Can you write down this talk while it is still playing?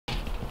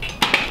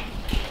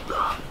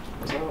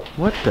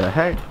What the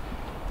heck?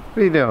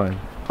 What are you doing?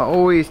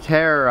 Always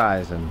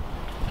terrorizing.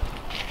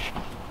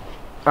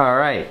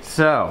 Alright,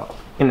 so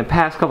in the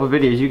past couple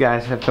videos you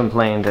guys have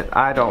complained that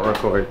I don't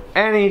record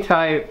any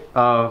type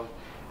of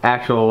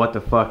actual what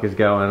the fuck is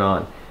going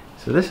on.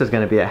 So this is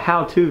going to be a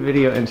how-to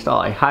video to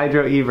install a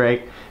hydro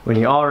e-brake when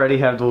you already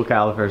have dual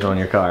calipers on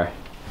your car.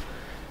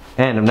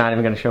 And I'm not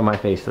even going to show my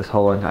face this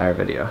whole entire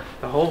video.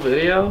 The whole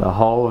video? The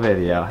whole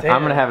video. Damn.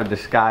 I'm going to have a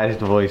disguised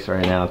voice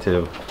right now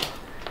too.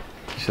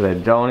 So they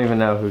don't even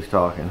know who's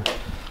talking.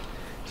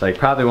 So I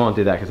probably won't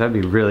do that because that'd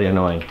be really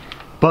annoying.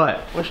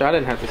 But wish I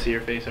didn't have to see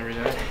your face every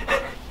day.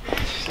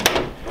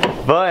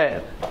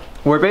 But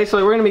we're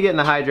gonna be getting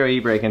the hydro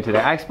e-brake in today.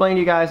 I explained to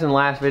you guys in the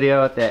last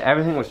video that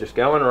everything was just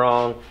going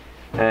wrong,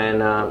 and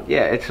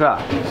yeah, it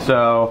sucked.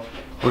 So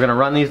we're gonna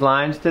run these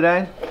lines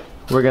today.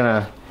 We're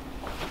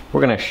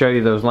gonna show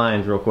you those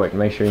lines real quick and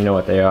make sure you know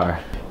what they are.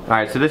 All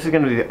right, so this is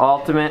gonna be the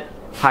ultimate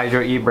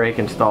hydro e-brake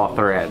install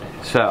thread.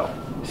 So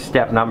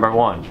step number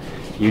 1,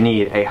 you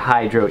need a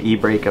hydro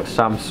e-brake of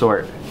some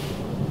sort.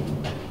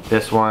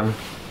 This one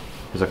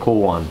is a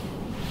cool one.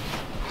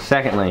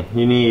 Secondly,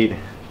 you need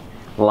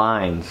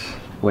lines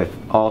with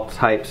all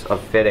types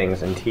of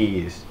fittings and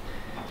tees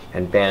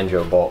and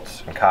banjo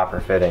bolts and copper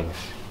fittings.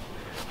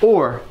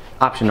 Or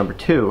option number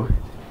 2,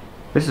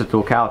 this is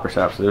dual caliper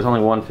setup, so there's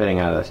only one fitting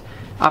out of this.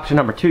 Option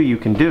number 2, you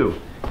can do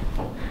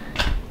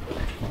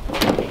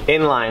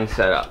inline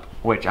setup,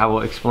 which I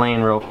will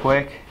explain real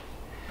quick.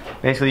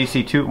 Basically you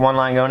see one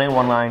line going in,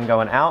 one line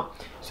going out.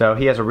 So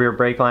he has a rear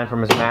brake line from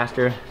his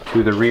master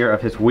to the rear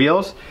of his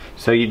wheels.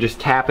 So you just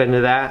tap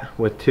into that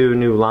with 2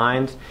 new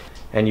lines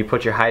and you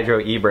put your hydro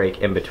e-brake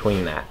in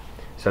between that.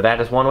 So that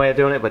is one way of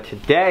doing it, but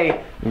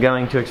today I'm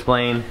going to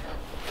explain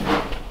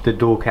the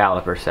dual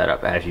caliper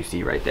setup as you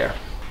see right there.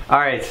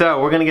 Alright,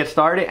 so we're going to get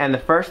started, and the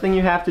first thing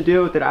you have to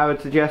do that I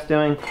would suggest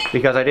doing,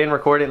 because I didn't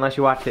record it unless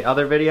you watched the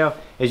other video,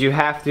 is you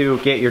have to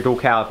get your dual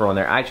caliper on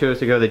there. I chose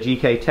to go the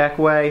GK Tech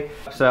way.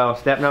 So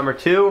step number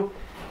 2,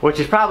 which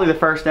is probably the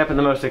first step and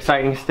the most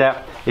exciting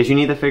step, is you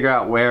need to figure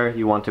out where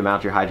you want to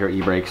mount your hydro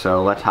e-brake.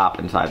 So let's hop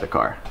inside the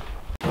car.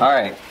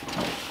 Alright,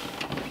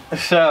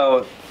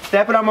 so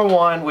step number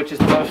 1, which is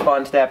the most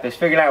fun step, is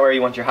figuring out where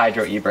you want your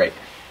hydro e-brake.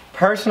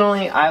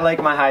 Personally, I like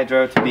my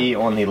hydro to be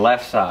on the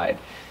left side.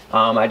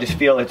 I just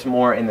feel it's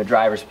more in the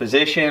driver's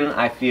position.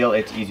 I feel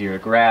it's easier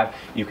to grab.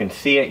 You can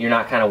see it. You're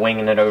not kind of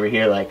winging it over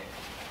here like,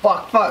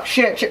 fuck,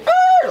 shit,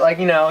 like,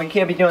 you know, you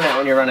can't be doing that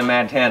when you're running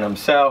mad tandem.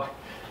 So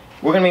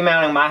we're going to be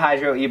mounting my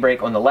hydro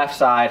e-brake on the left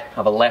side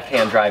of a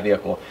left-hand drive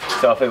vehicle.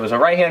 So if it was a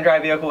right-hand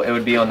drive vehicle, it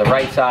would be on the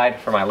right side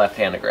for my left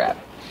hand to grab.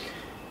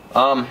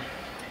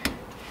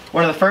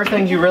 One of the first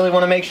things you really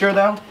want to make sure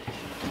though,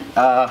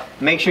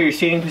 make sure your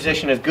seating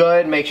position is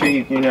good. Make sure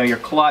you know your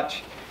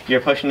clutch, you're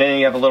pushing in,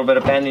 you have a little bit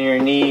of bend in your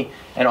knee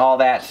and all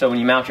that. So when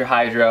you mount your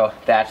hydro,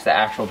 that's the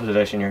actual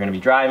position you're going to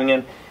be driving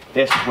in.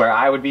 This is where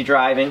I would be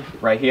driving,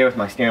 right here with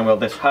my steering wheel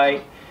this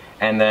height.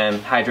 And then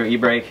hydro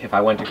e-brake, if I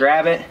went to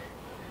grab it,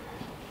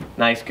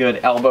 nice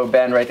good elbow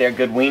bend right there,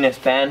 good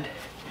weenus bend.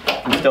 You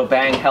can still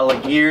bang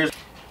hella gears.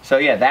 So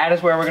yeah, that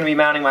is where we're going to be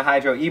mounting my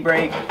hydro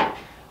e-brake.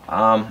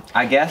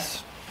 I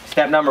guess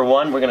step number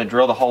 1, we're going to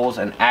drill the holes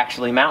and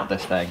actually mount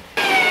this thing.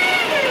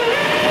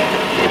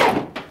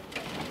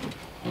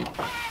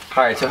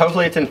 Alright, so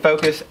hopefully it's in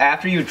focus.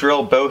 After you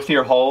drill both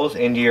your holes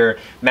into your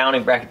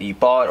mounting bracket that you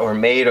bought or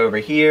made over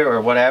here or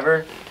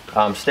whatever,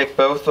 stick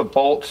both the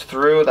bolts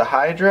through the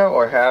hydro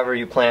or however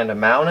you plan to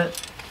mount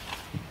it.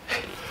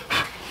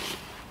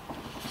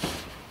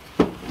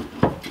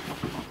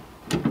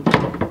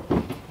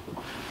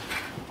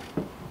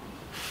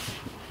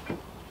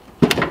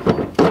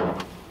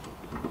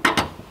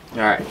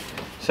 Alright,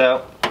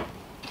 so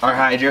our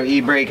hydro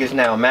e-brake is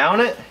now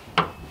mounted.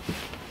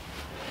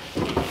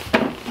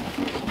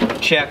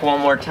 Check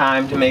one more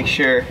time to make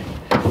sure,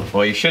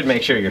 well, you should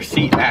make sure your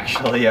seat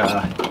actually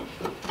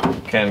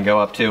can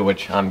go up too,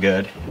 which I'm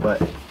good, but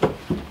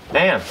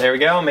damn, there we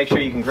go. Make sure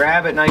you can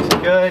grab it nice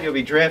and good. You'll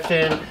be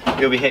drifting,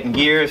 you'll be hitting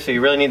gears, so you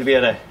really need to be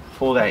able to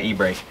pull that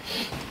e-brake.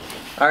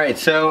 Alright,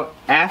 so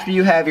after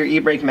you have your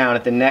e-brake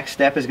mounted, the next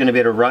step is going to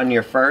be to run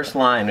your first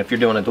line if you're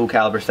doing a dual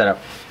caliper setup,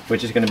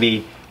 which is going to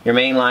be your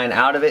main line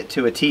out of it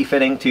to a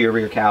T-fitting to your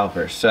rear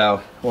caliper.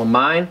 So on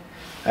mine,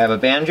 I have a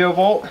banjo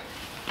bolt.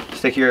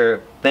 Stick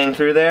your thing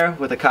through there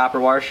with a copper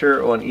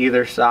washer on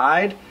either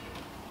side.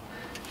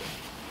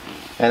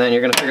 And then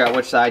you're going to figure out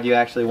which side you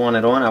actually want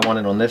it on. I want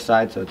it on this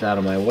side so it's out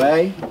of my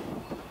way.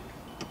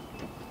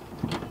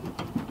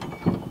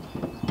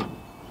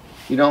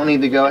 You don't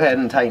need to go ahead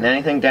and tighten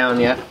anything down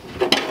yet.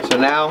 So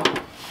now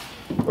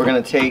we're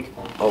going to take...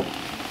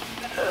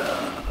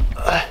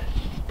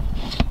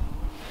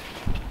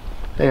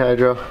 Hey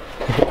Hydro.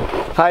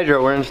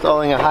 Hydro, we're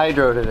installing a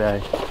hydro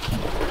today.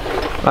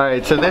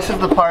 Alright, so this is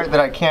the part that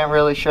I can't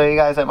really show you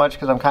guys that much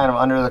because I'm kind of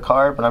under the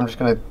car, but I'm just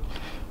going to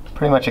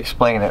pretty much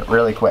explain it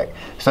really quick.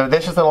 So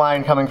this is the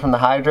line coming from the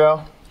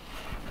hydro.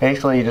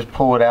 Basically you just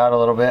pull it out a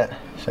little bit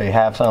so you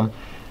have some.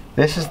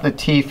 This is the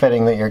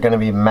T-fitting that you're going to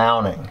be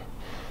mounting.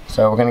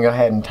 So we're gonna go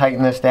ahead and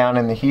tighten this down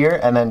into here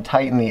and then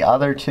tighten the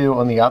other two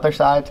on the other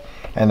sides,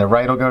 and the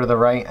right will go to the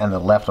right and the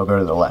left will go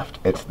to the left.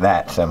 It's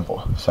that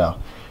simple. So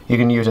you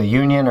can use a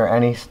union or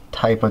any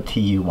type of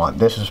T you want.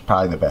 This is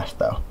probably the best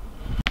though.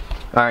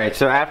 Alright,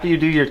 so after you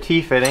do your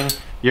T-fitting,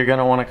 you're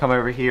gonna wanna come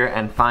over here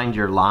and find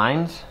your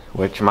lines,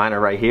 which mine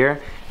are right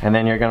here, and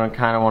then you're gonna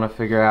kinda wanna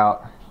figure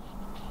out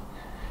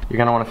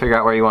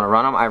where you wanna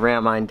run them. I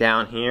ran mine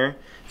down here.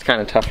 It's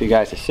kinda tough for you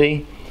guys to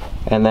see.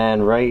 And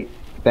then right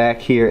back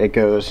here it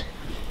goes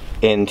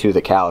into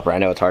the caliper. I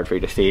know it's hard for you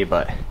to see,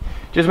 but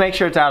just make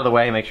sure it's out of the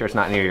way, make sure it's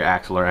not near your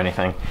axle or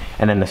anything.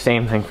 And then the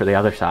same thing for the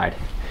other side.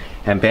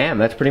 And bam,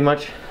 that's pretty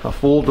much a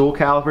full dual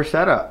caliper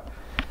setup.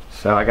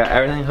 So I got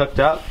everything hooked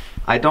up.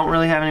 I don't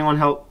really have anyone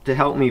to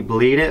help me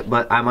bleed it,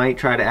 but I might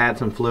try to add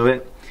some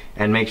fluid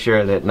and make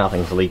sure that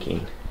nothing's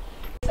leaking.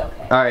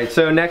 Okay. Alright,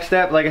 so next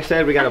step, like I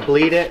said, we gotta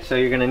bleed it, so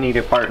you're gonna need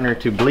a partner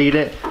to bleed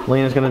it.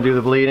 Lena's gonna do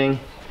the bleeding.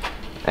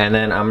 And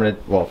then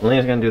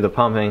Lena's gonna do the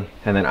pumping,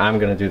 and then I'm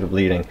gonna do the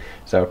bleeding.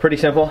 So pretty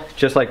simple,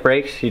 just like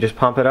brakes, you just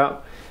pump it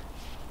up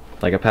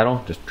like a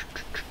pedal, just,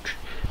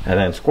 and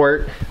then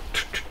squirt,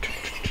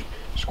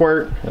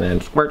 squirt, and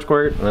then squirt,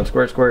 squirt, and then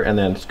squirt, squirt, and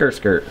then skirt,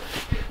 skirt.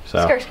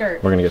 So Skirt,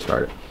 skirt. We're gonna get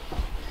started.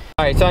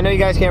 All right, so I know you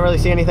guys can't really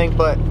see anything,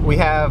 but we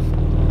have,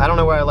 I don't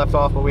know where I left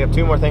off, but we have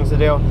two more things to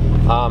do.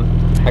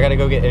 I gotta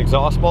go get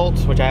exhaust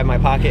bolts, which I have in my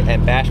pocket,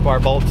 and bash bar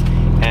bolts,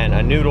 and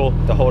a noodle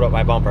to hold up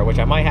my bumper, which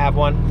I might have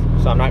one,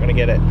 so I'm not gonna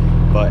get it.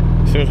 But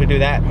as soon as we do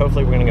that,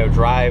 hopefully we're gonna go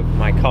drive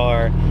my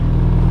car.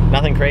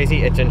 Nothing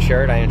crazy, it's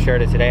insured. I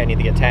insured it today. I need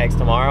to get tags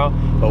tomorrow,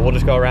 but we'll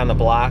just go around the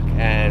block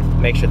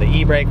and make sure the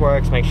e-brake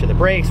works, make sure the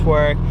brakes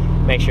work,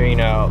 make sure, you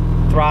know,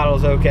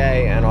 throttle's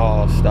okay, and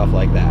all stuff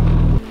like that.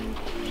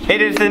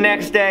 It is the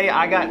next day.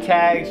 I got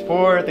tags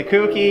for the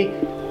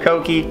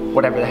Koki,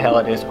 whatever the hell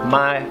it is,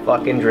 my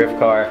fucking drift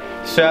car.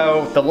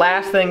 So the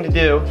last thing to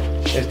do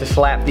is to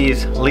slap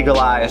these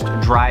legalized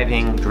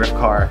driving drift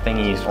car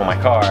thingies on my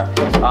car.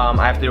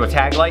 I have to do a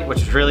tag light,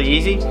 which is really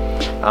easy.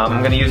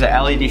 I'm gonna use an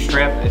LED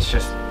strip.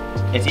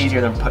 It's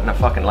easier than putting a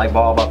fucking light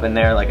bulb up in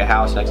there like a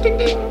house, like ding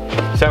ding.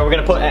 So we're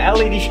gonna put an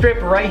LED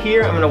strip right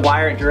here. I'm gonna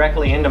wire it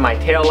directly into my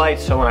tail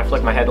lights, so when I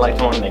flick my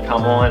headlights on, they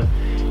come on.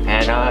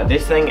 And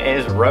this thing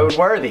is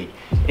roadworthy.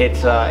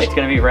 It's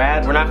gonna be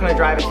rad. We're not gonna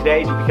drive it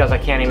today just because I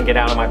can't even get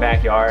out of my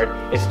backyard.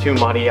 It's too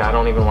muddy, I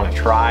don't even wanna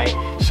try.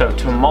 So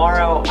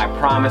tomorrow, I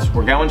promise,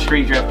 we're going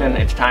street drifting.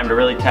 It's time to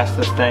really test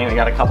this thing. We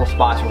got a couple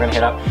spots we're gonna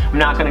hit up. I'm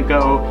not gonna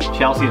go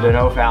Chelsea to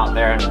Nof out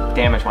there and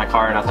damage my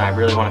car or nothing. I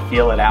really wanna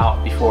feel it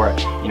out before,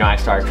 you know, I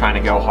start trying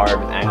to go hard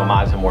with angle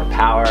mods and more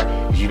power,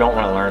 because you don't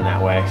wanna learn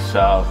that way.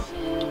 So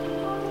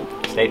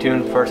stay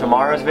tuned for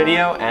tomorrow's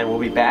video, and we'll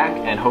be back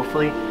and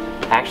hopefully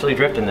actually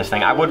drifting this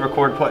thing. I would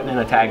record putting in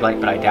a tag light,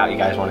 but I doubt you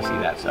guys want to see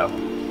that, so